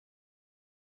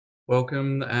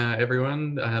Welcome,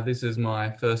 everyone. This is my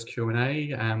first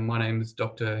Q&A. My name is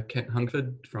Dr. Kent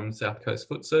Hungerford from South Coast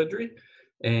Foot Surgery,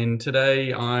 and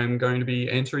today I'm going to be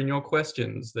answering your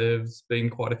questions. There's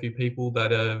been quite a few people that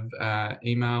have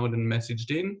emailed and messaged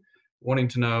in, wanting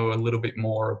to know a little bit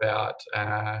more about,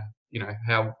 how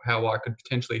I could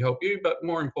potentially help you, but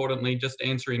more importantly, just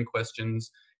answering questions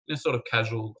in a sort of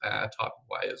casual type of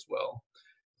way as well.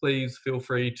 Please feel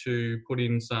free to put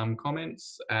in some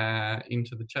comments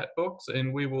into the chat box,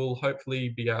 and we will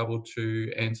hopefully be able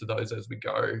to answer those as we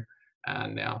go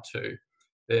now too.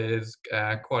 There's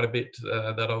quite a bit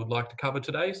that I would like to cover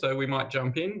today, so we might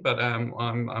jump in, but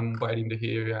I'm waiting to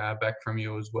hear back from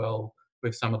you as well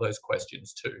with some of those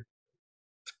questions too.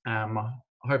 I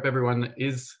hope everyone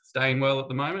is staying well at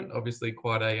the moment. Obviously,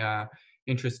 quite a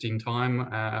interesting time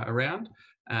around,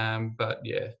 but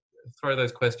yeah, throw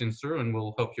those questions through and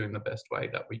we'll help you in the best way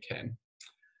that we can.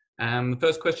 The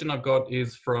first question I've got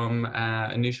is from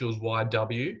initials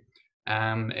YW,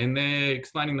 and they're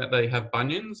explaining that they have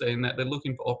bunions and that they're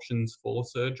looking for options for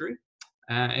surgery,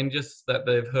 and just that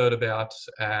they've heard about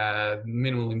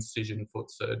minimal incision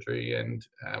foot surgery and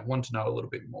want to know a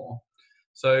little bit more.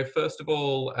 So first of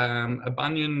all, a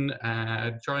bunion,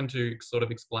 trying to sort of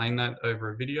explain that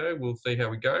over a video. We'll see how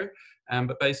we go.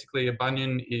 But basically a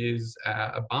bunion is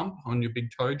a bump on your big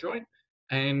toe joint,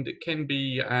 and it can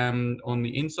be on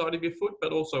the inside of your foot,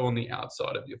 but also on the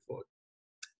outside of your foot.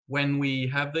 When we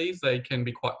have these, they can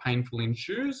be quite painful in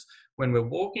shoes when we're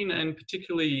walking, and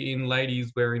particularly in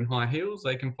ladies wearing high heels,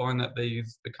 they can find that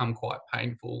these become quite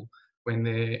painful when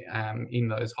they're in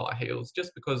those high heels,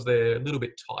 just because they're a little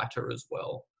bit tighter as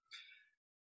well.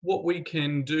 What we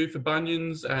can do for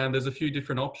bunions, there's a few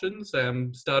different options,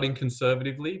 starting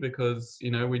conservatively, because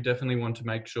we definitely want to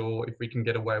make sure if we can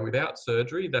get away without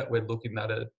surgery that we're looking at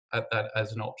that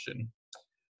as an option.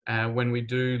 When we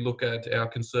do look at our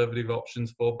conservative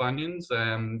options for bunions,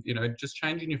 just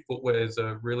changing your footwear is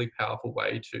a really powerful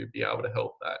way to be able to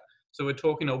help that. So we're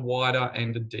talking a wider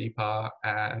and a deeper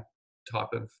type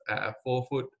of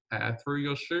forefoot through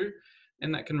your shoe,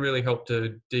 and that can really help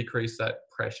to decrease that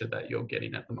pressure that you're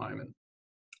getting at the moment.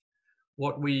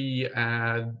 What we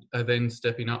are then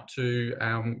stepping up to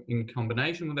in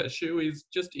combination with that shoe is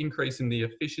just increasing the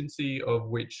efficiency of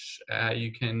which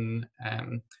you can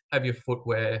have your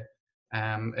footwear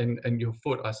and your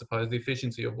foot, I suppose, the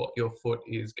efficiency of what your foot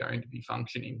is going to be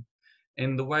functioning.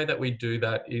 And the way that we do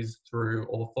that is through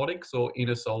orthotics or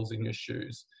inner soles in your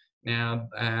shoes. Now,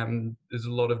 there's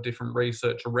a lot of different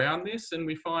research around this, and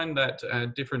we find that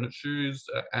different shoes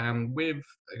with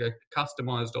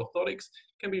customized orthotics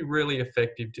can be really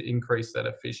effective to increase that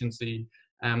efficiency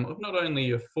of not only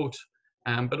your foot,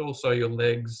 but also your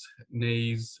legs,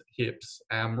 knees, hips,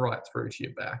 right through to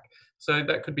your back. So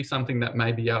that could be something that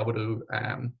may be able to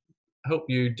help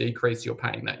you decrease your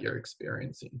pain that you're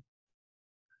experiencing.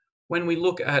 When we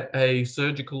look at a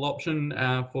surgical option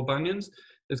for bunions,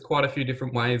 there's quite a few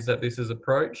different ways that this is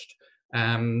approached.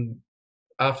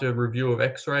 After a review of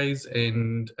x-rays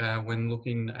and when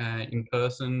looking in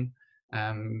person,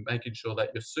 making sure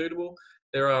that you're suitable,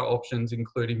 there are options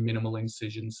including minimal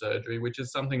incision surgery, which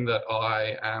is something that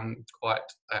I quite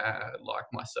like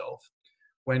myself.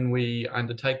 When we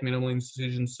undertake minimal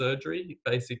incision surgery,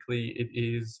 basically it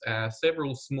is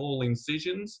several small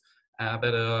incisions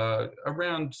that are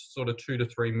around sort of 2 to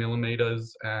 3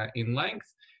 millimeters in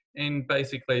length. And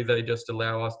basically they just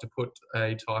allow us to put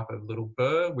a type of little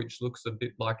burr, which looks a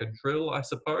bit like a drill, I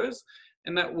suppose.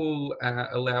 And that will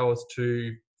allow us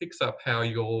to fix up how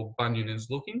your bunion is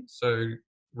looking. So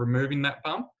removing that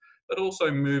bump, but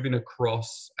also moving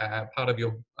across part of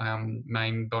your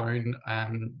main bone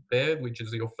there, which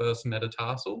is your first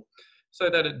metatarsal, so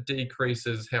that it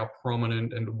decreases how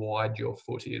prominent and wide your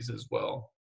foot is as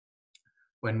well.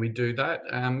 When we do that,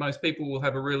 most people will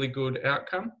have a really good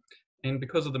outcome. And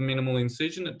because of the minimal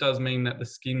incision, it does mean that the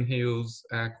skin heals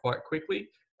quite quickly,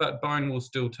 but bone will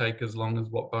still take as long as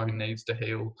what bone needs to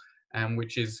heal,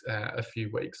 which is a few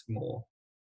weeks more.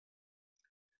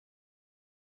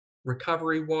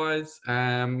 Recovery-wise,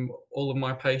 all of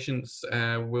my patients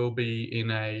will be in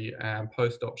a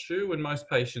post-op shoe, and most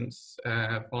patients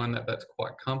find that that's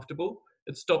quite comfortable.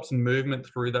 It stops movement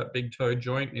through that big toe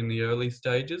joint in the early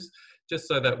stages, just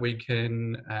so that we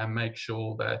can make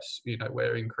sure that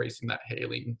we're increasing that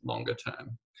healing longer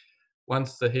term.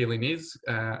 Once the healing is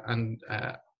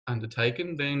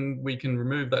undertaken, then we can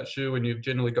remove that shoe, and you've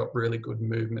generally got really good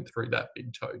movement through that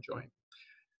big toe joint.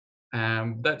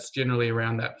 That's generally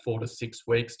around that 4 to 6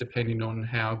 weeks, depending on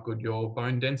how good your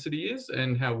bone density is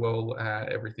and how well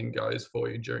everything goes for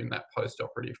you during that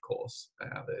post-operative course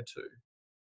there too.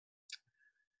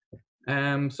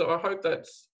 So I hope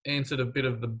that's answered a bit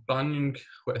of the bunion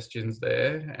questions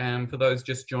there. For those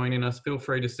just joining us, feel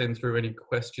free to send through any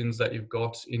questions that you've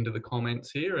got into the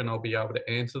comments here, and I'll be able to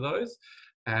answer those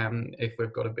if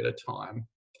we've got a bit of time.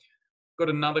 Got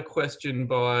another question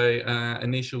by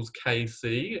initials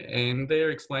KC, and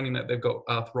they're explaining that they've got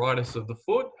arthritis of the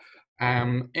foot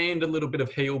and a little bit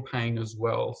of heel pain as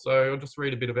well. So I'll just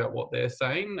read a bit about what they're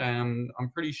saying. I'm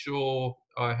pretty sure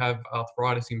I have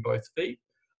arthritis in both feet,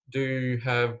 do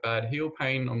have bad heel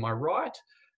pain on my right,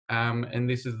 and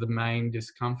this is the main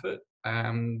discomfort.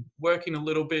 Working a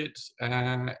little bit,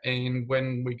 and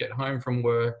when we get home from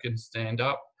work and stand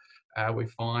up, we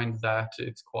find that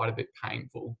it's quite a bit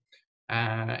painful.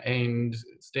 And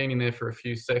standing there for a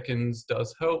few seconds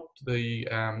does help.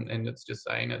 And it's just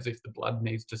saying as if the blood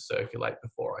needs to circulate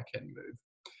before I can move.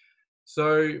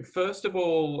 So first of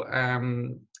all,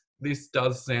 this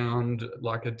does sound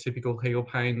like a typical heel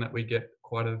pain that we get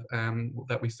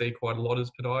that we see quite a lot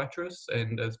as podiatrists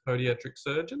and as podiatric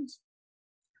surgeons.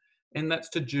 And that's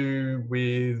to do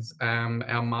with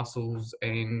our muscles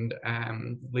and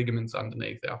ligaments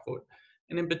underneath our foot.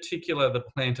 And in particular, the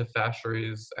plantar fascia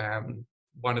is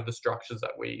one of the structures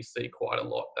that we see quite a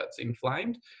lot that's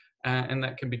inflamed. And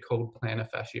that can be called plantar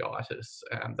fasciitis,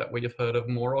 that we have heard of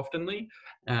more oftenly,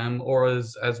 or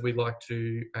as we like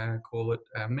to call it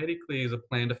medically, is a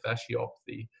plantar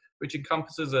fasciopathy, which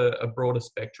encompasses a broader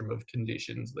spectrum of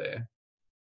conditions there.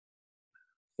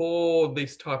 For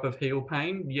this type of heel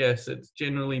pain, yes, it's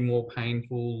generally more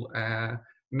painful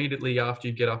immediately after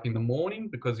you get up in the morning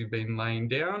because you've been laying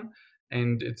down,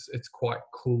 and it's quite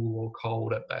cool or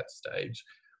cold at that stage.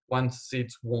 Once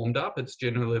it's warmed up, it's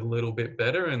generally a little bit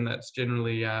better, and that's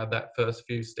generally that first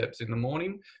few steps in the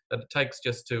morning that it takes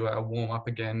just to warm up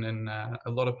again, and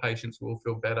a lot of patients will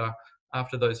feel better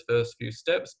after those first few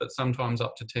steps, but sometimes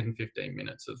up to 10-15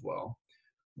 minutes as well.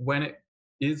 When it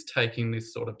is taking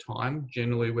this sort of time,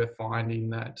 generally we're finding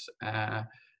that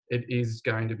it is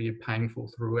going to be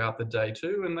painful throughout the day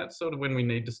too, and that's sort of when we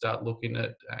need to start looking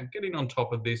at getting on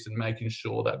top of this and making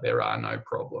sure that there are no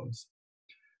problems.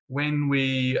 When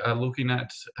we are looking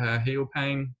at heel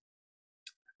pain,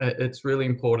 it's really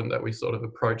important that we sort of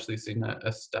approach this in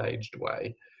a staged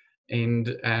way,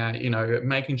 and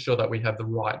making sure that we have the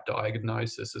right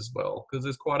diagnosis as well, because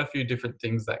there's quite a few different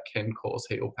things that can cause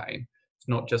heel pain. It's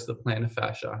not just the plantar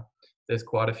fascia. There's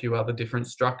quite a few other different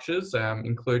structures,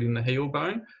 including the heel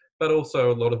bone, but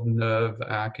also a lot of nerve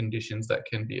conditions that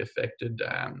can be affected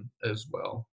as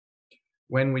well.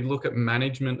 When we look at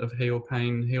management of heel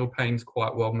pain's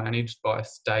quite well managed by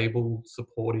stable,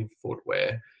 supportive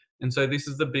footwear. And so this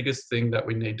is the biggest thing that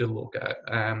we need to look at.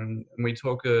 We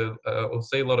talk or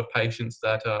see a lot of patients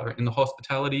that are in the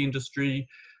hospitality industry,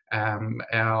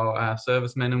 our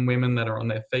servicemen and women that are on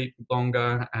their feet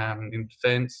longer, in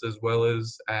defence, as well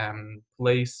as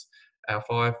police, our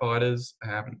firefighters,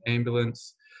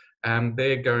 ambulance.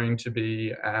 They're going to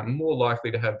be more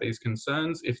likely to have these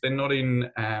concerns if they're not in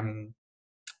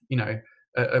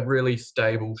a really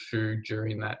stable shoe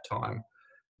during that time.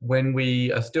 When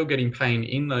we are still getting pain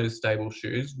in those stable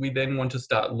shoes, we then want to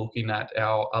start looking at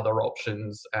our other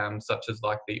options, such as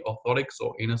like the orthotics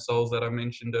or inner soles that I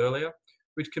mentioned earlier,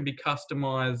 which can be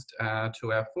customized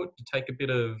to our foot to take a bit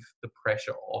of the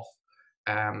pressure off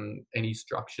any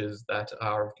structures that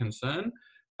are of concern,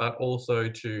 but also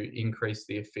to increase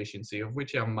the efficiency of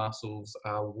which our muscles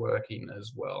are working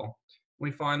as well. We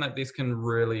find that this can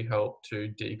really help to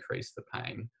decrease the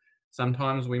pain.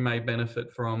 Sometimes we may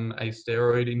benefit from a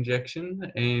steroid injection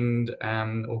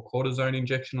or cortisone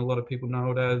injection, a lot of people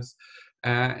know it as,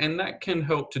 and that can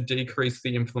help to decrease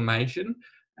the inflammation.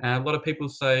 A lot of people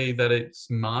say that it's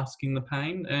masking the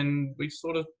pain, and we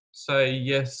sort of say,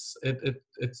 yes,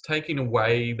 it's taking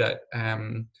away that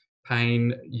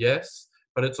pain, yes,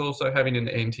 but it's also having an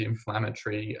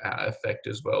anti-inflammatory effect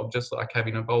as well, just like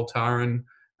having a Voltaren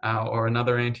or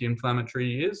another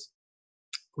anti-inflammatory is,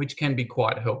 which can be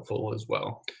quite helpful as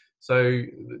well. So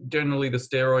generally the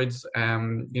steroids,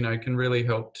 can really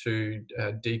help to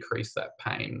decrease that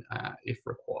pain if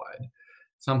required.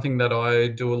 Something that I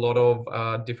do a lot of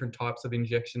are different types of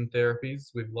injection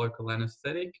therapies with local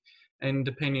anesthetic, and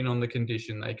depending on the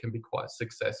condition, they can be quite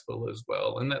successful as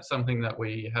well. And that's something that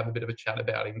we have a bit of a chat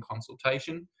about in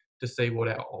consultation to see what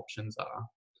our options are.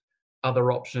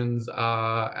 Other options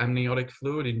are amniotic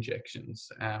fluid injections,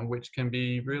 which can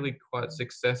be really quite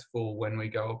successful when we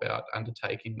go about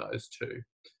undertaking those too.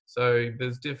 So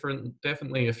there's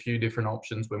definitely a few different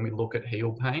options when we look at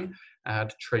heel pain to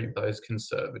treat those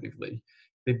conservatively.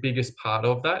 The biggest part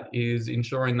of that is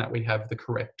ensuring that we have the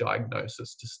correct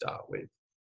diagnosis to start with.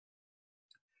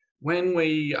 When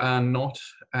we are not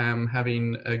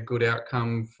having a good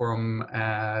outcome from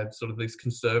sort of this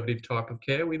conservative type of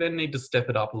care, we then need to step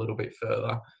it up a little bit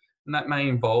further. And that may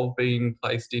involve being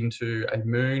placed into a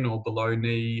moon or below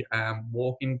knee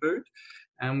walking boot,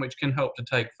 which can help to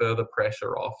take further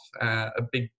pressure off. A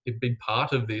big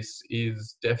part of this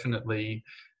is definitely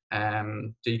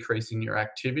decreasing your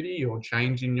activity or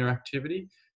changing your activity,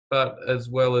 but as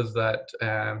well as that,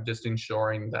 just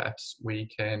ensuring that we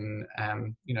can,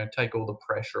 take all the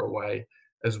pressure away,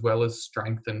 as well as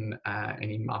strengthen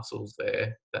any muscles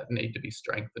there that need to be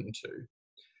strengthened too.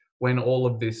 When all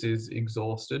of this is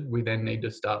exhausted, we then need to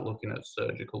start looking at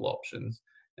surgical options.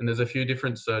 And there's a few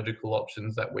different surgical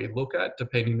options that we look at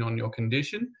depending on your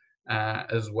condition,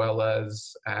 as well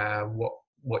as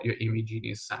what your imaging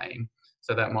is saying.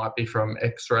 So that might be from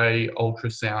X-ray,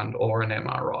 ultrasound, or an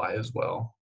MRI as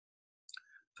well.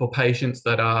 For patients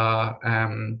that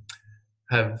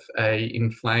have a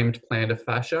inflamed plantar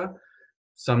fascia,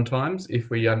 sometimes if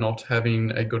we are not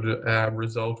having a good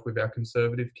result with our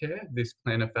conservative care, this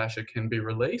plantar fascia can be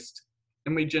released.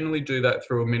 And we generally do that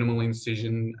through a minimal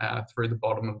incision through the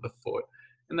bottom of the foot.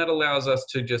 And that allows us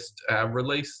to just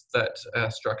release that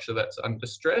structure that's under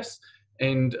stress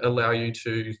and allow you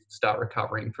to start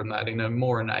recovering from that in a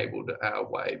more enabled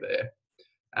way there.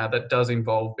 That does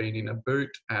involve being in a boot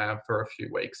for a few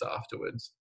weeks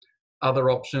afterwards.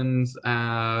 Other options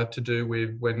to do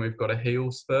with when we've got a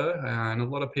heel spur, and a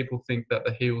lot of people think that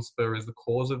the heel spur is the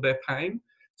cause of their pain.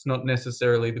 It's not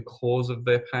necessarily the cause of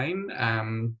their pain,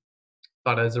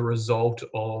 but as a result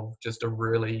of just a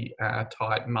really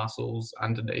tight muscles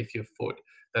underneath your foot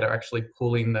that are actually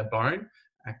pulling the bone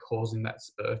and causing that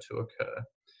spur to occur.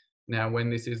 Now, when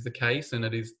this is the case and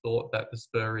it is thought that the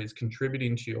spur is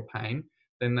contributing to your pain,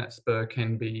 then that spur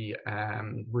can be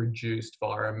reduced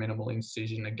via a minimal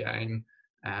incision again,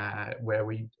 where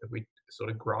we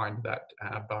sort of grind that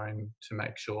bone to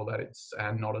make sure that it's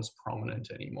not as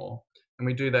prominent anymore. And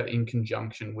we do that in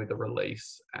conjunction with a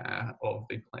release of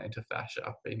the plantar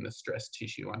fascia, being the stress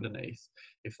tissue underneath,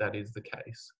 if that is the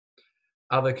case.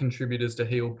 Other contributors to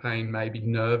heel pain may be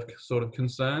nerve sort of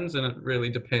concerns, and it really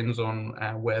depends on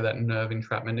where that nerve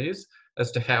entrapment is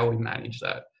as to how we manage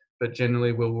that. But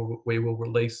generally, we will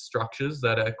release structures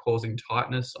that are causing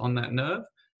tightness on that nerve.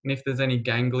 And if there's any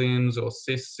ganglions or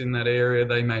cysts in that area,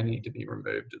 they may need to be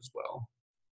removed as well.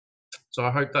 So I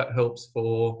hope that helps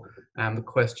for the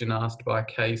question asked by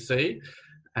KC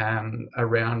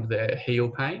around their heel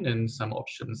pain and some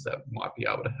options that might be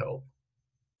able to help.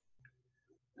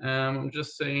 I'm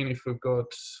just seeing if we've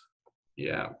got,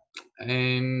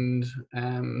 and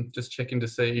just checking to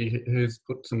see who's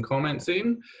put some comments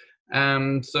in.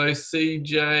 So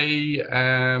CJ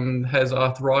has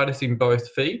arthritis in both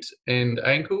feet and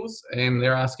ankles, and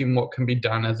they're asking what can be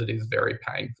done as it is very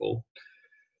painful.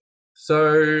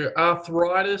 So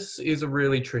arthritis is a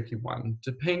really tricky one.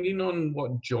 Depending on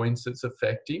what joints it's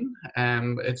affecting,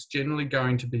 it's generally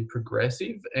going to be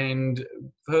progressive, and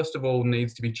first of all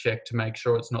needs to be checked to make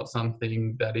sure it's not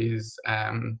something that is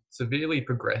severely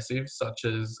progressive, such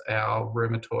as our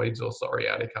rheumatoids or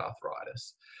psoriatic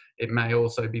arthritis. It may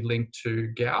also be linked to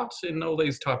gout, and all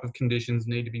these type of conditions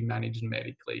need to be managed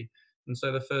medically. And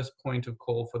so the first point of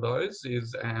call for those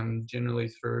is generally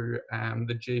through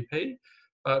the GP.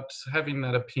 But having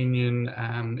that opinion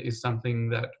is something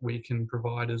that we can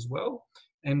provide as well,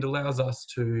 and allows us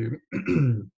to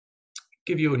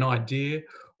give you an idea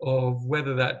of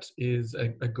whether that is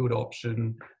a good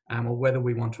option or whether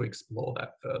we want to explore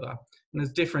that further. And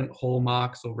there's different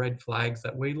hallmarks or red flags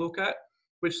that we look at,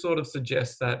 which sort of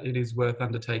suggests that it is worth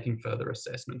undertaking further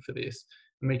assessment for this.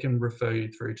 And we can refer you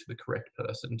through to the correct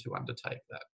person to undertake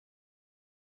that.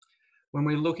 When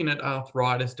we're looking at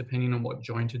arthritis, depending on what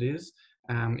joint it is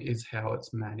how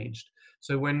it's managed.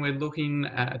 So when we're looking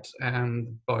at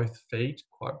both feet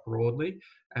quite broadly,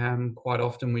 quite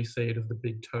often we see it of the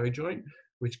big toe joint,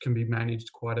 which can be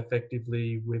managed quite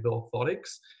effectively with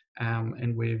orthotics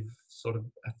and with sort of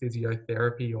a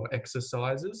physiotherapy or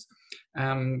exercises.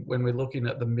 When we're looking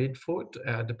at the midfoot,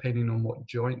 depending on what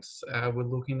joints we're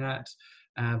looking at,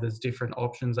 there's different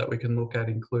options that we can look at,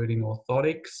 including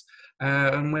orthotics.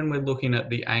 And when we're looking at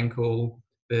the ankle,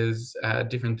 there's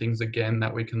different things again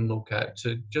that we can look at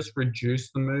to just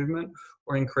reduce the movement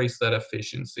or increase that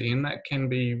efficiency. And that can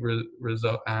be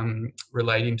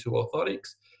relating to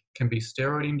orthotics, can be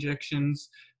steroid injections.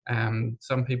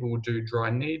 Some people will do dry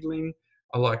needling.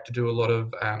 I like to do a lot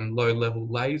of low-level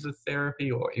laser therapy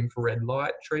or infrared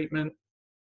light treatment.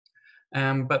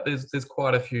 But there's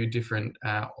quite a few different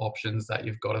options that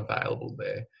you've got available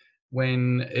there.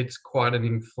 When it's quite an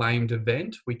inflamed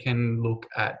event, we can look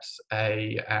at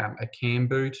a cam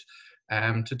boot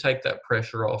to take that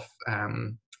pressure off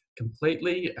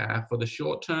completely for the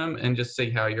short term, and just see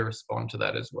how you respond to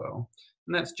that as well.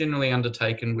 And that's generally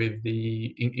undertaken with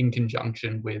in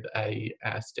conjunction with a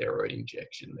steroid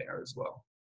injection there as well.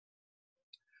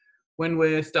 When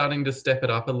we're starting to step it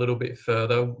up a little bit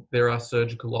further, there are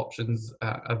surgical options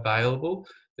available.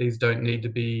 These don't need to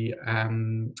be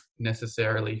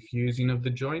necessarily fusing of the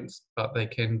joints, but they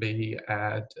can be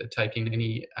taking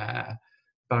any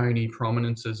bony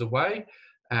prominences away.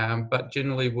 But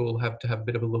generally, we'll have to have a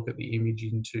bit of a look at the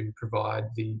imaging to provide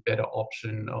the better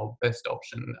option or best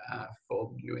option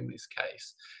for you in this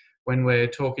case. When we're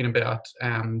talking about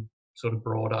sort of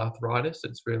broad arthritis,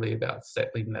 it's really about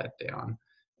settling that down.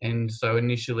 And so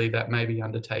initially that may be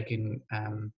undertaken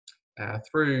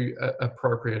through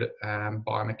appropriate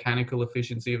biomechanical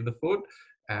efficiency of the foot.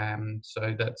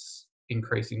 So that's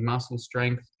increasing muscle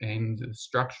strength and the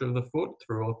structure of the foot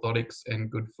through orthotics and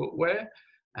good footwear,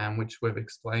 which we've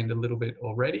explained a little bit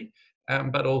already,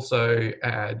 but also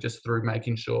just through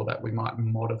making sure that we might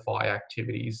modify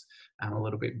activities a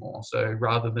little bit more. So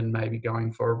rather than maybe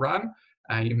going for a run,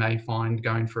 you may find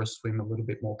going for a swim a little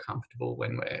bit more comfortable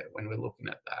when we're looking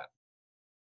at that.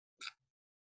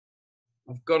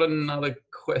 I've got another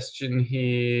question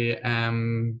here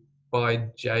by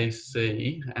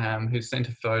JC, who sent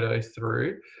a photo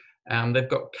through. They've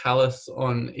got callus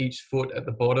on each foot at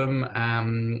the bottom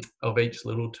of each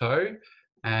little toe.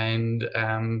 And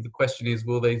the question is,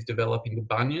 will these develop into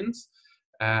bunions?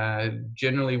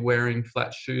 Generally wearing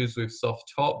flat shoes with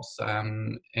soft tops,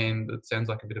 and it sounds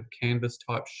like a bit of canvas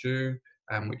type shoe,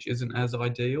 which isn't as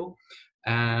ideal.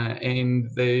 And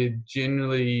they're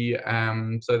generally,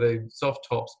 so they're soft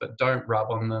tops, but don't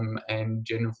rub on them and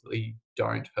generally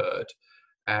don't hurt.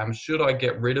 Should I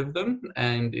get rid of them?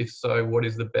 And if so, what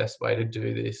is the best way to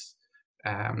do this?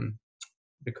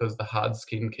 Because the hard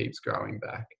skin keeps growing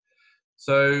back.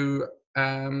 So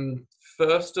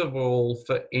first of all,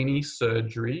 for any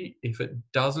surgery, if it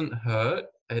doesn't hurt,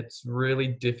 it's really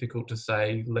difficult to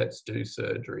say, let's do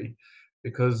surgery,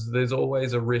 because there's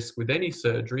always a risk with any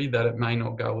surgery that it may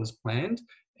not go as planned.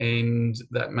 And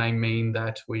that may mean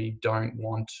that we don't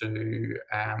want to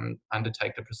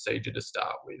undertake the procedure to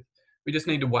start with. We just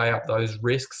need to weigh up those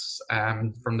risks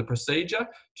from the procedure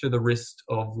to the risk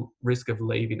of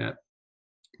leaving it.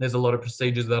 There's a lot of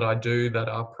procedures that I do that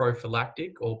are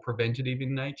prophylactic or preventative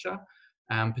in nature,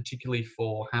 particularly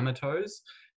for hammertoes,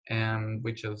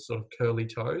 which are sort of curly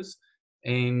toes.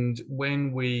 And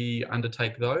when we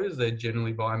undertake those, they're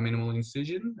generally by minimal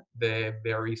incision. They're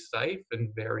very safe and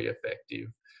very effective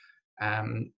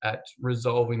at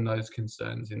resolving those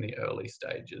concerns in the early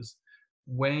stages.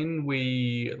 When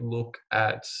we look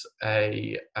at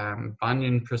a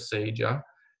bunion procedure,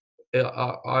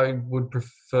 I would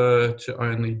prefer to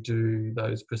only do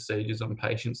those procedures on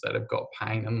patients that have got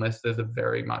pain, unless there's a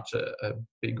very much a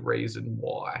big reason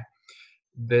why.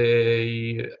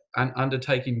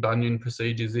 Undertaking bunion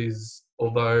procedures is,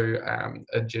 although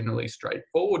a generally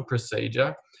straightforward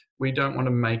procedure, we don't want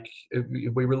to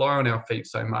we rely on our feet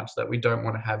so much that we don't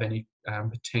want to have any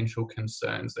potential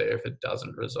concerns there if it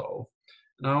doesn't resolve.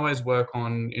 And I always work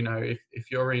on,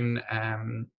 if you're in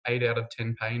 8 out of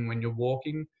 10 pain when you're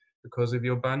walking because of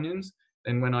your bunions,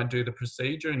 then when I do the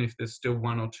procedure, and if there's still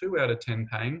 1 or 2 out of 10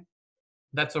 pain,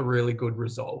 that's a really good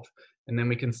result. And then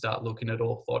we can start looking at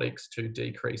orthotics to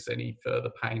decrease any further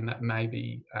pain that may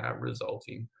be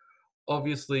resulting.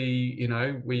 Obviously,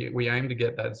 we aim to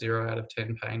get that 0 out of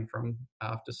 10 pain from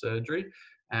after surgery,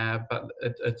 but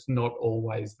it's not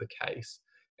always the case.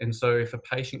 And so if a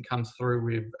patient comes through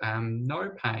with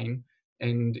no pain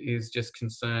and is just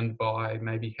concerned by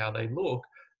maybe how they look,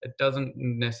 it doesn't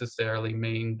necessarily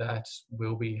mean that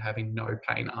we'll be having no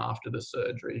pain after the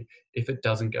surgery if it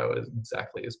doesn't go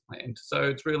exactly as planned. So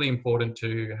it's really important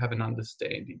to have an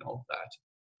understanding of that.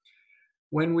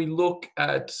 When we look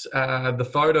at the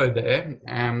photo there,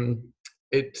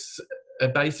 it's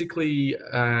basically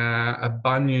a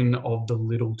bunion of the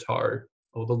little toe,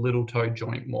 or the little toe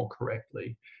joint more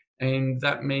correctly. And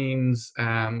that means,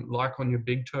 like on your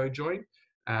big toe joint,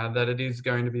 that it is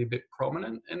going to be a bit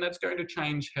prominent, and that's going to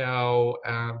change how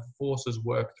forces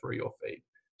work through your feet.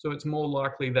 So it's more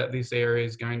likely that this area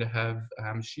is going to have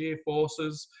shear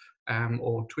forces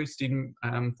or twisting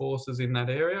forces in that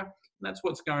area. And that's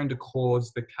what's going to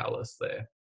cause the callus there.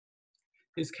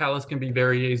 This callus can be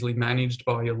very easily managed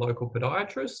by your local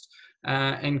podiatrist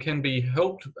and can be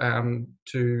helped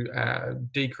to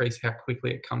decrease how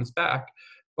quickly it comes back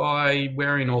by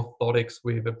wearing orthotics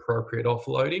with appropriate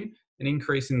offloading and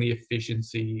increasing the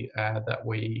efficiency that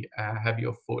we have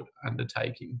your foot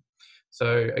undertaking.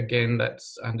 So again,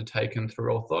 that's undertaken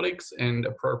through orthotics and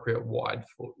appropriate wide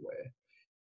footwear.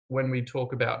 when we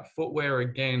talk about footwear,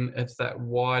 again, it's that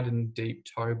wide and deep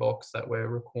toe box that we're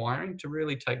requiring to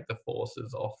really take the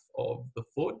forces off of the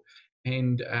foot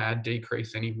and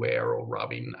decrease any wear or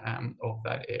rubbing of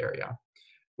that area.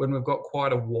 When we've got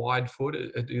quite a wide foot,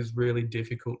 it is really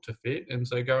difficult to fit. And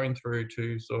so going through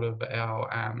to sort of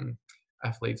our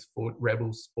athlete's foot,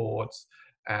 rebel sports,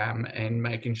 and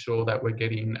making sure that we're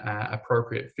getting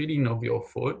appropriate fitting of your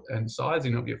foot and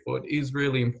sizing of your foot is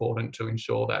really important to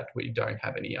ensure that we don't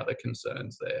have any other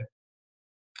concerns there.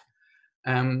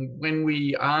 When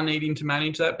we are needing to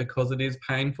manage that because it is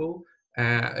painful,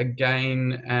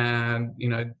 again,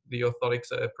 the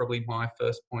orthotics are probably my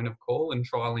first point of call and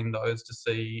trialing those to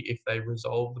see if they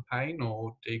resolve the pain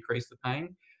or decrease the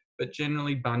pain. But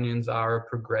generally, bunions are a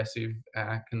progressive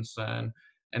concern.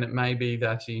 And it may be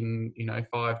that in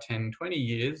 5, 10, 20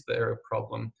 years, they're a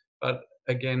problem. But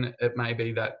again, it may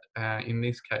be that in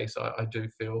this case, I do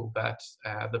feel that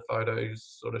the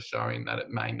photos sort of showing that it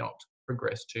may not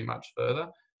progress too much further,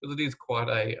 because it is quite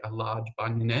a large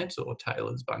bunionette, or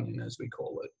Taylor's bunion as we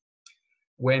call it.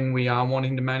 When we are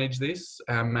wanting to manage this,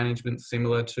 management's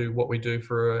similar to what we do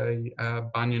for a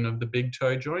bunion of the big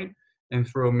toe joint, and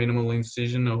through a minimal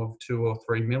incision of 2 or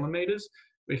 3 millimeters,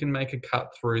 we can make a cut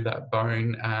through that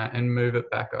bone and move it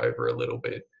back over a little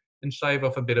bit and shave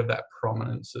off a bit of that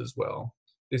prominence as well.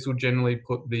 This will generally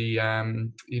put the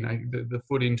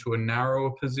foot into a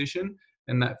narrower position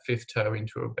and that fifth toe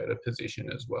into a better position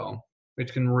as well,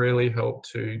 which can really help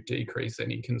to decrease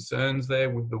any concerns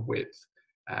there with the width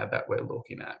that we're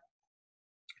looking at.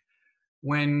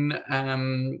 When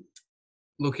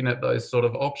looking at those sort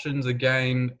of options,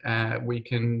 again, we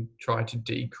can try to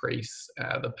decrease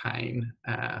the pain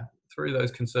through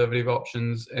those conservative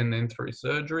options and then through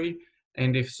surgery.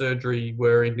 And if surgery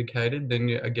were indicated, then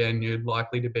again, you're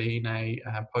likely to be in a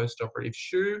post-operative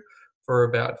shoe for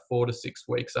about 4 to 6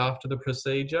 weeks after the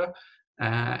procedure,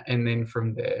 and then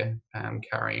from there,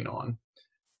 carrying on.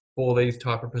 For these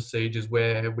type of procedures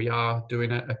where we are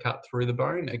doing a cut through the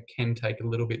bone, it can take a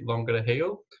little bit longer to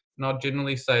heal. And I'd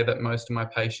generally say that most of my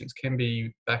patients can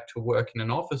be back to work in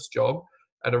an office job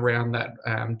at around that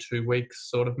 2 weeks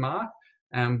sort of mark.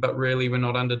 But really, we're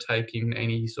not undertaking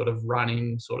any sort of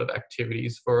running sort of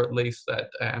activities for at least that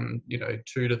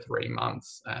 2 to 3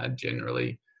 months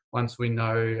generally, once we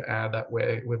know that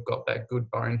we've got that good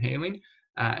bone healing,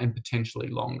 and potentially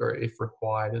longer if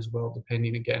required as well,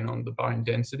 depending again on the bone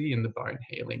density and the bone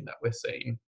healing that we're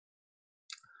seeing.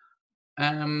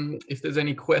 If there's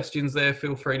any questions there,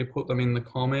 feel free to put them in the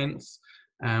comments.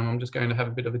 I'm just going to have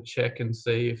a bit of a check and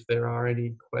see if there are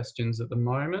any questions at the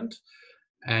moment,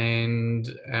 and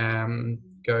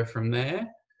go from there.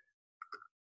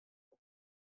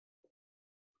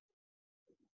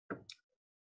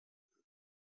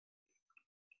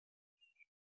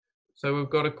 So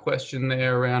we've got a question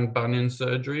there around bunion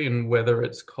surgery and whether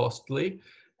it's costly.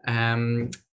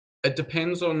 It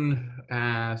depends on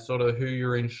sort of who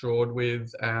you're insured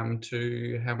with,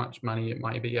 to how much money it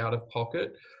may be out of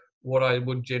pocket. What I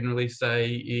would generally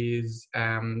say is,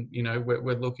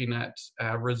 we're looking at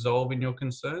resolving your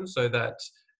concerns so that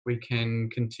we can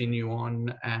continue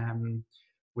on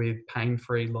with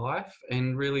pain-free life.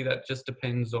 And really that just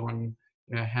depends on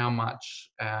how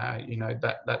much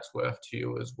that's worth to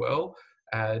you as well.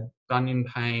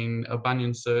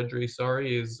 Bunion surgery,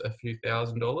 is a few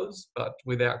 $1,000s, but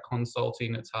without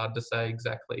consulting, it's hard to say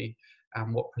exactly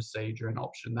what procedure and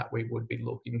option that we would be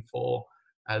looking for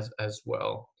as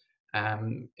well.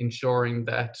 Ensuring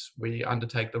that we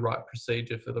undertake the right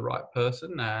procedure for the right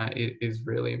person is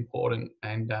really important,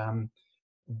 and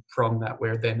from that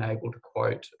we're then able to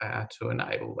quote to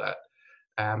enable that.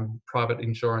 Private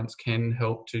insurance can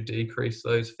help to decrease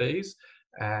those fees,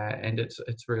 and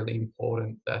it's really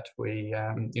important that we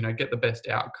get the best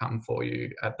outcome for you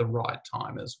at the right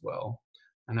time as well.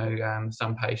 I know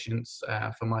some patients,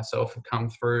 for myself, have come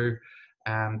through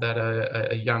that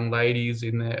are young ladies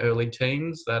in their early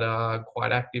teens that are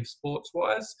quite active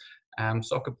sports-wise.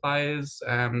 Soccer players,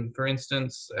 for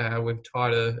instance, with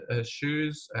tighter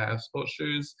shoes, sports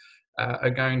shoes, are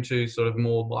going to sort of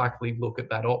more likely look at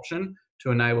that option to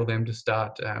enable them to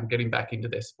start getting back into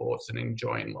their sports and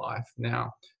enjoying life.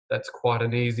 Now, that's quite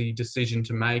an easy decision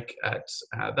to make at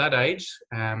that age,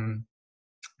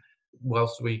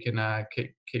 whilst we can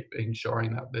keep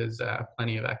ensuring that there's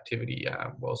plenty of activity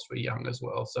whilst we're young as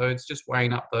well. So it's just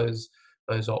weighing up those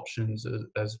options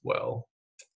as well.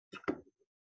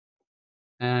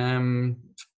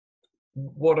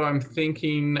 What I'm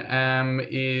thinking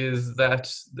is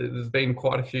that there's been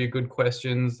quite a few good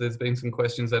questions. There's been some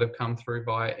questions that have come through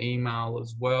via email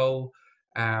as well.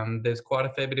 There's quite a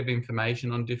fair bit of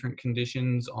information on different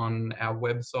conditions on our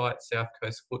website,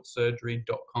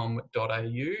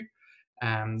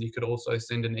 southcoastfootsurgery.com.au. You could also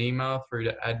send an email through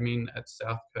to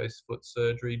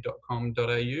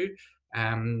admin@southcoastfootsurgery.com.au.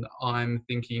 I'm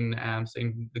thinking,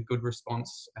 seeing the good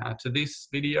response to this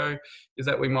video, is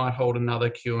that we might hold another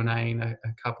Q&A in a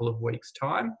couple of weeks'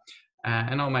 time.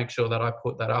 And I'll make sure that I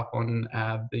put that up on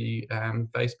the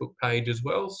Facebook page as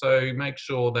well. So make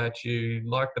sure that you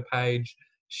like the page,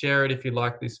 share it if you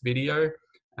like this video,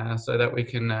 so that we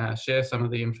can share some of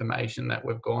the information that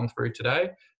we've gone through today,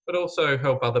 but also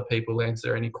help other people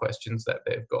answer any questions that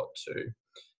they've got too.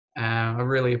 I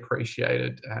really appreciate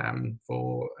it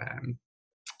for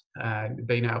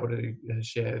being able to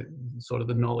share sort of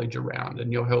the knowledge around,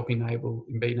 and your help in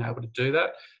being able to do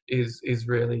that is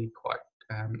really quite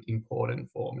important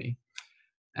for me.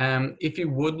 If you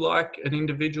would like an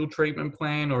individual treatment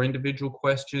plan or individual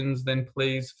questions, then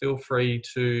please feel free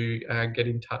to get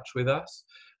in touch with us.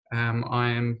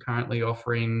 I am currently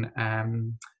offering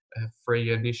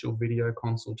free initial video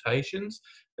consultations.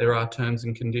 There are terms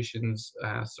and conditions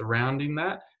surrounding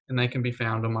that, and they can be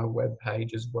found on my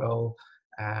webpage as well,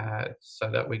 so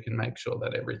that we can make sure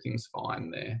that everything's fine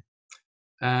there.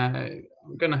 I'm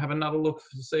going to have another look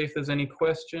to see if there's any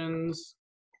questions.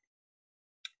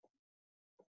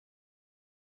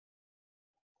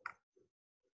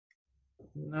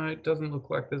 No, it doesn't look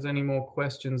like there's any more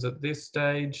questions at this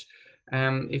stage.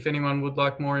 If anyone would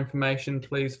like more information,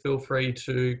 please feel free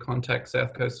to contact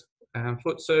South Coast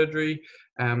Foot Surgery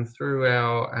through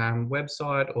our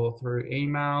website or through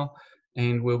email,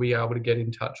 and we'll be able to get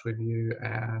in touch with you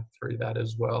through that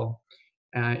as well.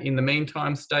 In the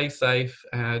meantime, stay safe.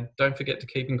 Don't forget to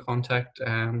keep in contact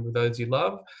with those you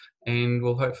love, and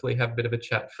we'll hopefully have a bit of a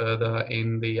chat further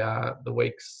in the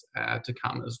weeks to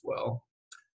come as well.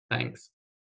 Thanks.